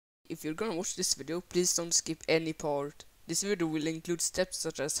If you're gonna watch this video, please don't skip any part. This video will include steps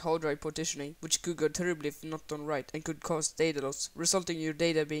such as hard drive partitioning, which could go terribly if not done right and could cause data loss, resulting in your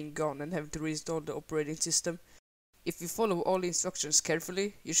data being gone and having to reinstall the operating system. If you follow all the instructions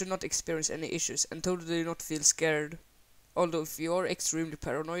carefully, you should not experience any issues and totally not feel scared. Although if you are extremely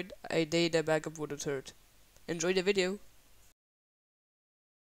paranoid, a data backup wouldn't hurt. Enjoy the video!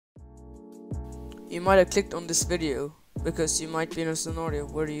 You might have clicked on this video because you might be in a scenario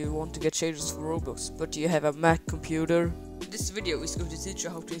where you want to get shaders for Roblox, but you have a Mac computer. This video is going to teach you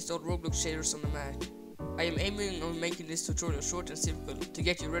how to install Roblox shaders on a Mac. I am aiming on making this tutorial short and simple to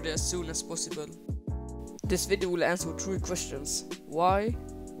get you ready as soon as possible. This video will answer 3 questions: why,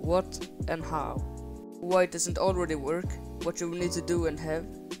 what, and how. Why it doesn't already work, what you will need to do and have,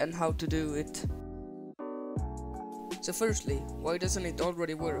 and how to do it. So firstly, why doesn't it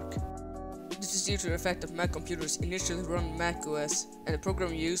already work? This is due to the fact that Mac computers initially run Mac OS, and the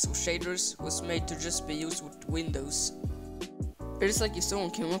program you use with shaders was made to just be used with Windows. It is like if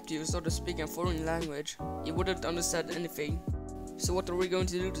someone came up to you and started speaking a foreign language, you wouldn't understand anything. So what are we going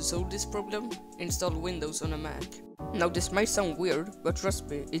to do to solve this problem? Install Windows on a Mac. Now this might sound weird, but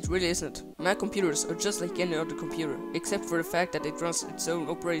trust me, it really isn't. Mac computers are just like any other computer, except for the fact that it runs its own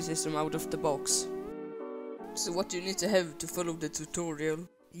operating system out of the box. So what do you need to have to follow the tutorial?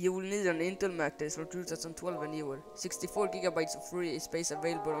 You will need an Intel Mac that is from 2012 and newer, 64GB of free space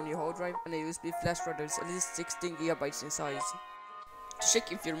available on your hard drive, and a USB flash drive that is at least 16GB in size. To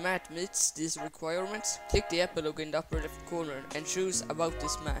check if your Mac meets these requirements, click the Apple logo in the upper left corner and choose About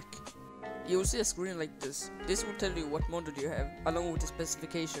this Mac. You will see a screen like this. This will tell you what model you have, along with the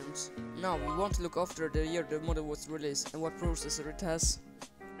specifications. Now you want to look after the year the model was released and what processor it has.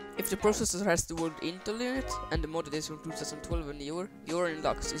 If the processor has the word Intel in it, and the model is from 2012 and newer, you are in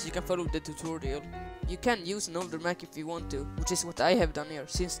luck, since you can follow the tutorial. You can use an older Mac if you want to, which is what I have done here,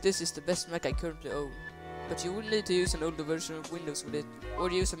 since this is the best Mac I currently own. But you will need to use an older version of Windows with it, or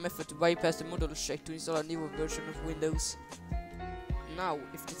use a method to bypass the model check to install a newer version of Windows. Now,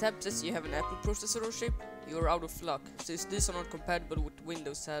 if the tab says you have an Apple processor or chip, you are out of luck, since these are not compatible with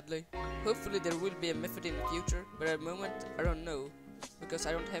Windows sadly. Hopefully there will be a method in the future, but at the moment I don't know, because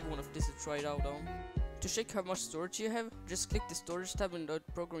I don't have one of these to try it out on. To check how much storage you have, just click the storage tab in the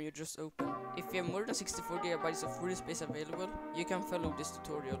program you just opened. If you have more than 64GB of free space available, you can follow this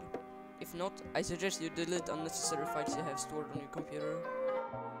tutorial. If not, I suggest you delete unnecessary files you have stored on your computer.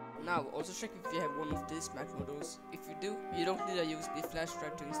 Now, also check if you have one of these Mac models. If you do, you don't need a USB flash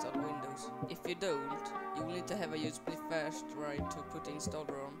drive to install Windows. If you don't, you will need to have a USB flash drive to put the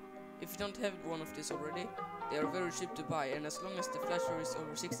installer on. If you don't have one of these already, they are very cheap to buy, and as long as the flash drive is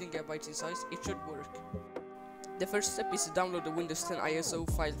over 16GB in size, it should work. The first step is to download the Windows 10 ISO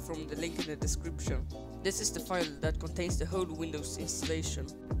file from the link in the description. This is the file that contains the whole Windows installation.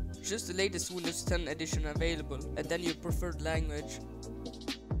 Choose the latest Windows 10 edition available, and then your preferred language.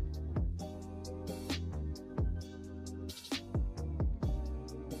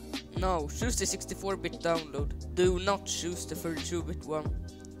 Now, choose the 64-bit download. Do not choose the 32-bit one.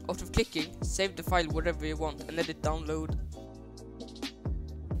 After clicking, save the file wherever you want and let it download.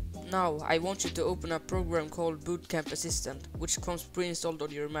 Now, I want you to open a program called Boot Camp Assistant, which comes pre-installed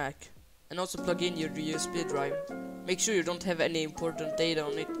on your Mac. And also plug in your USB drive. Make sure you don't have any important data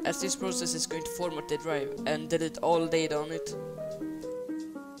on it, as this process is going to format the drive and delete all data on it.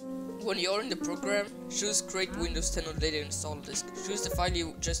 When you are in the program, choose Create Windows 10 on Data Install Disk. Choose the file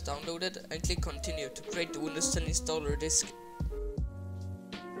you just downloaded and click Continue to create the Windows 10 installer disk.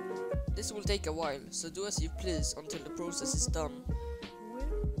 This will take a while, so do as you please until the process is done.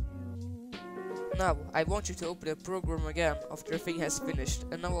 Now, I want you to open the program again after the thing has finished,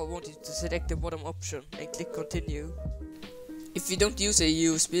 and now I want you to select the bottom option and click Continue. If you don't use a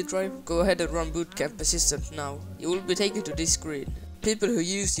USB drive, go ahead and run Boot Camp Assistant now. You will be taken to this screen. People who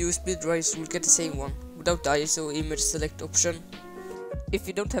use USB drives will get the same one, without the ISO image select option. If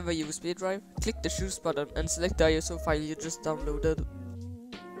you don't have a USB drive, click the Choose button and select the ISO file you just downloaded.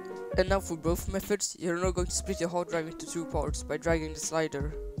 And now for both methods, you're now going to split your hard drive into 2 parts by dragging the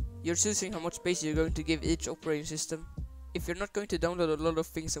slider. You're choosing how much space you're going to give each operating system. If you're not going to download a lot of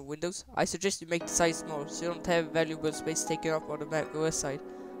things on Windows, I suggest you make the size small so you don't have valuable space taken up on the Mac OS side.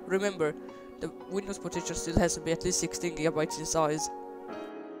 Remember, the Windows partition still has to be at least 16GB in size.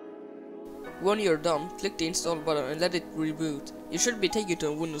 When you're done, click the install button and let it reboot. You should be taken to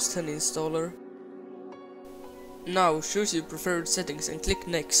a Windows 10 installer. Now choose your preferred settings and click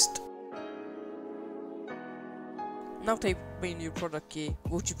next. Now type in your product key,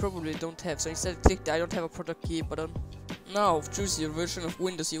 which you probably don't have, so instead click the I don't have a product key button. Now choose your version of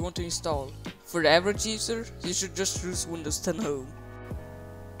Windows you want to install. For the average user, you should just choose Windows 10 Home.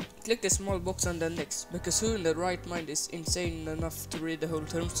 Click the small box on the next, because who in their right mind is insane enough to read the whole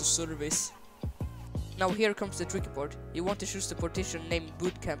terms of service? Now here comes the tricky part. You want to choose the partition named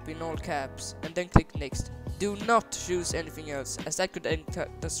bootcamp in all caps, and then click next. Do not choose anything else, as that could end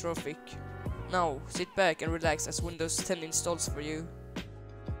catastrophic. Now, sit back and relax as Windows 10 installs for you.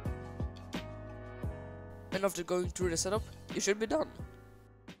 And after going through the setup, you should be done.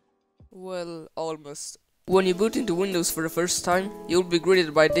 Well, almost. When you boot into Windows for the first time, you'll be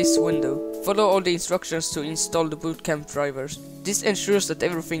greeted by this window. Follow all the instructions to install the bootcamp drivers. This ensures that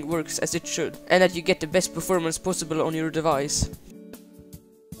everything works as it should, and that you get the best performance possible on your device.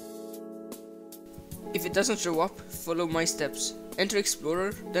 If it doesn't show up, follow my steps. Enter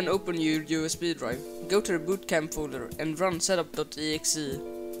Explorer, then open your USB drive. Go to the bootcamp folder and run setup.exe.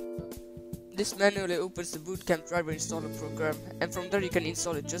 This manually opens the bootcamp driver installer program, and from there you can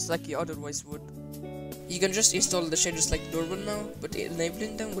install it just like you otherwise would. You can just install the shaders like normal now, but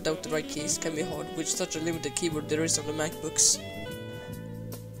enabling them without the right keys can be hard with such a limited keyboard there is on the MacBooks.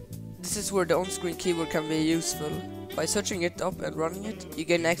 This is where the on-screen keyboard can be useful. By searching it up and running it, you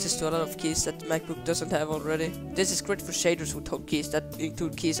gain access to a lot of keys that the MacBook doesn't have already. This is great for shaders with hotkeys that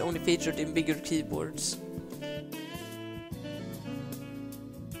include keys only featured in bigger keyboards.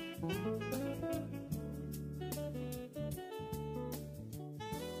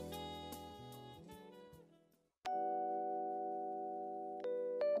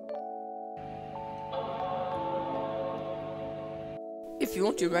 If you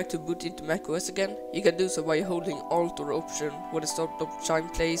want your Mac to boot into macOS again, you can do so by holding Alt or Option when the startup chime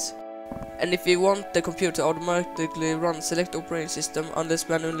plays. And if you want the computer to automatically run select operating system unless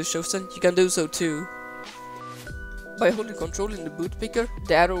manually chosen, you can do so too. By holding Control in the boot picker,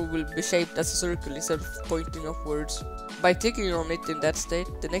 the arrow will be shaped as a circle instead of pointing upwards. By clicking on it in that state,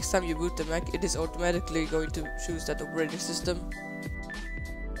 the next time you boot the Mac, it is automatically going to choose that operating system.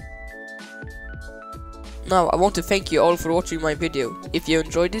 Now, I want to thank you all for watching my video. If you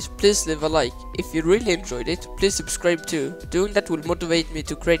enjoyed it, please leave a like. If you really enjoyed it, please subscribe too. Doing that will motivate me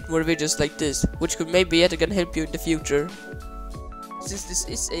to create more videos like this, which could maybe yet again help you in the future. Since this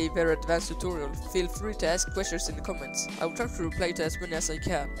is a very advanced tutorial, feel free to ask questions in the comments. I will try to reply to as many as I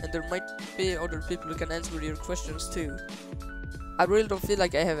can, and there might be other people who can answer your questions too. I really don't feel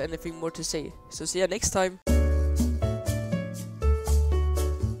like I have anything more to say, so see ya next time.